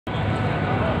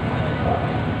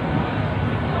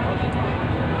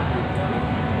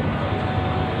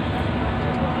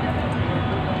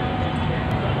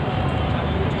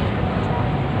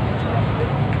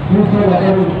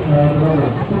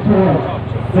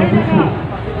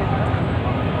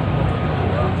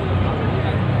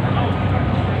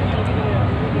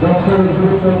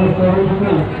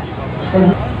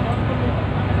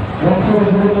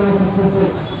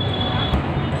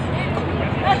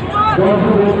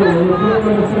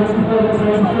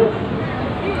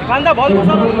কান্দা বল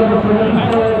বসানো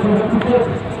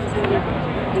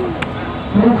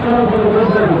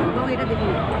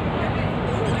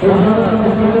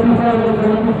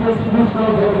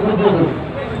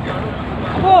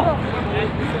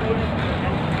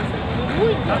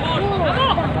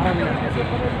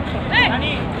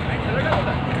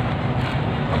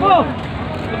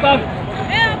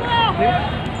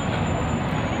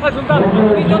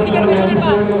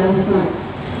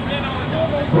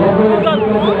সুলতান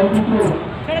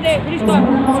ছেড়ে দে ফিনিশ কর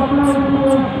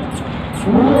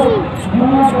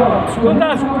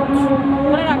সুলতান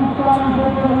ধরে রাখ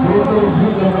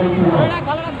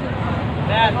ভালো রাখ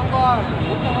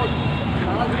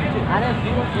আরে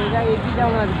এগিয়ে যাও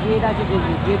না গেট আছে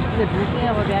দেখবি গেট খুলে ঢুকে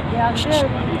আবার ব্যাকে আসবে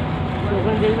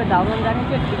ওখানে দেখবে ডাউন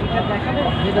গাড়িতে টিকিটটা দেখাবে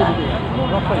ভেতর ঢুকে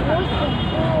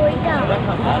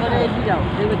এগিয়ে যাও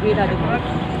দেখবে গেট আছে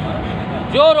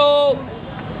জোরো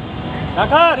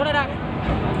রাখা ধরে রাখ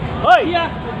ওই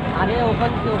আরে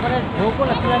ওখানে ঢোকো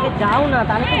না তুমি আগে যাও না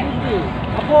তাহলে তো বুঝবি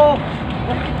আপু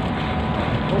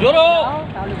জোরো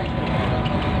তাহলে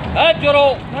এই জোরো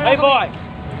এই বয়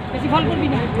বেশি ফল করবি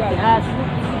না হ্যাঁ শুধু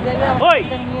দেখবে ওই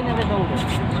নিয়ে নেবে দৌড়ে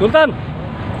সুলতান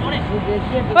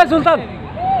ওই সুলতান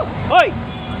ওই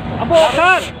আপু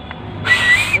কার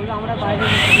আমরা বাইরে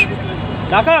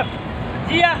ঢাকা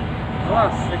জিয়া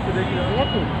বাস একটু দেখি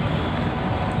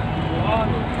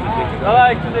দাদা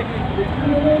একটু দেখি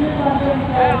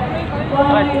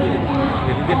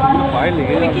এদিকে পুরো পায়ে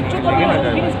লেগে না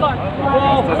যায়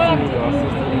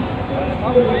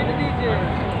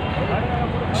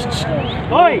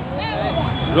ওই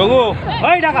রঘু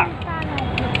ওই ঢাকা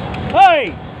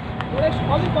ওই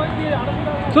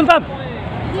সুলতান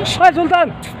ওই সুলতান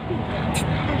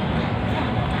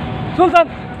সুলতান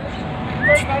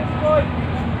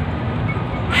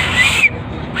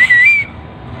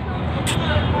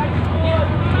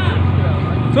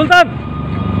সুলতান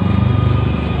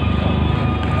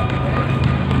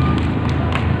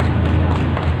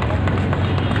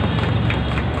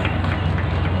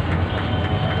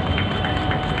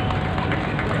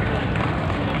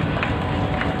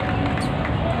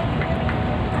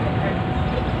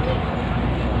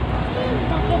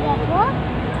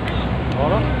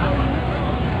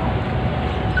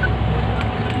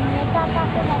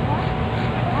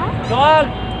চল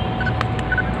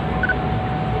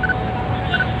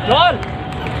চল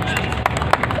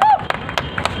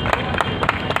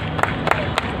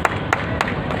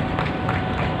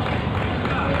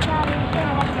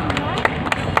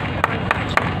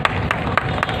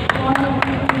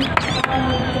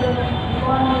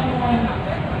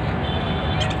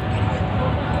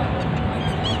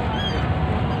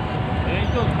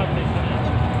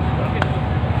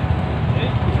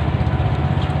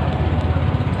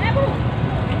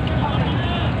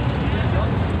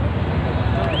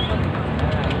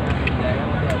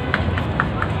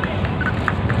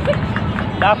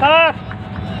ঢাকা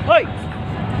ওই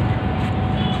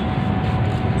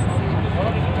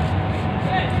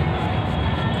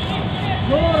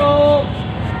জোরো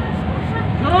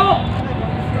জোরো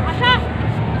আশা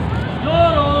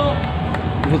জোরো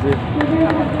বুঝে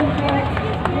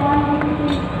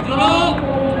জোরো জোরো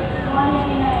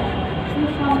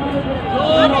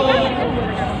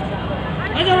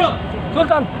এই জোরো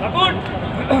সুলতান রাখুন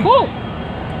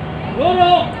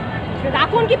জোরো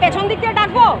ডাকুন কি পেছন দিক দিয়ে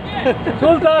ডাকবো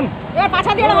সুলতান এবার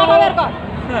পাছা দিয়ে মাথা বের কর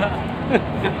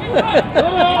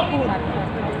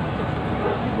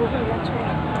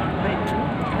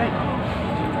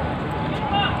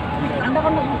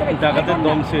ডাকাতের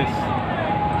দম শেষ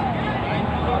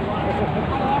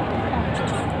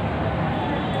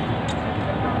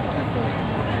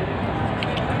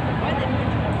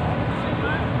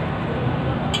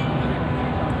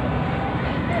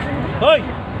ওই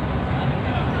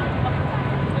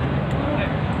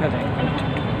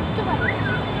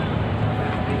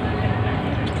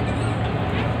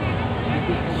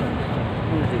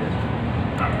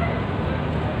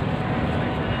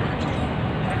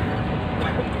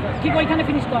ঠিক ওইখানে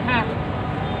ফিনিশ কর হ্যাঁ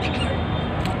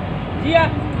জিয়া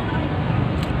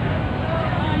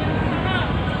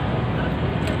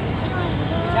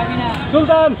যাবি না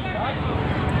সুলতান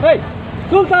এই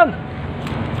সুলতান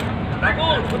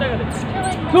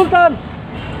সুলতান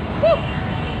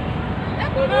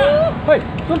এই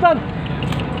সুলতান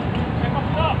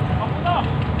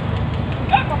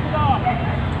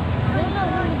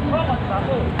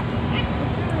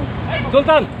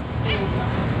সুলতান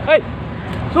এই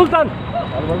সুলতান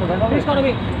ফিনিশ করো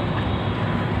বি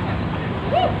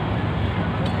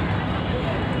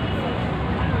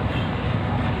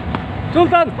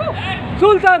সুলতান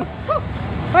সুলতান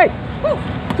এই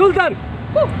সুলতান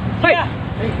এই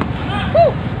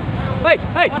এই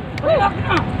এই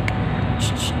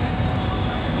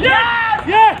Yes!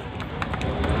 Yes!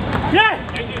 Yes!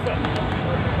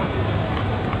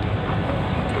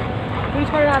 ফিনিশ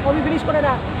করে না কবি ফিনিশ করে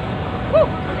না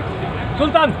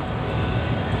সুলতান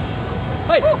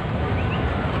এই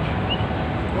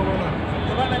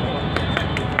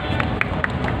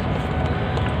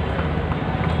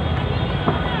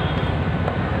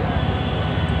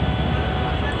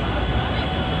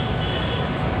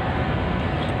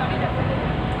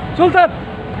সুলতান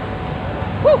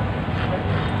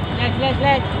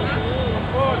লেট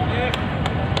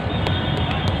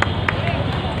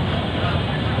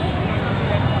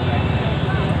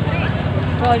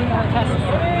Sorry,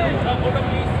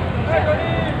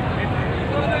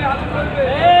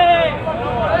 Hey!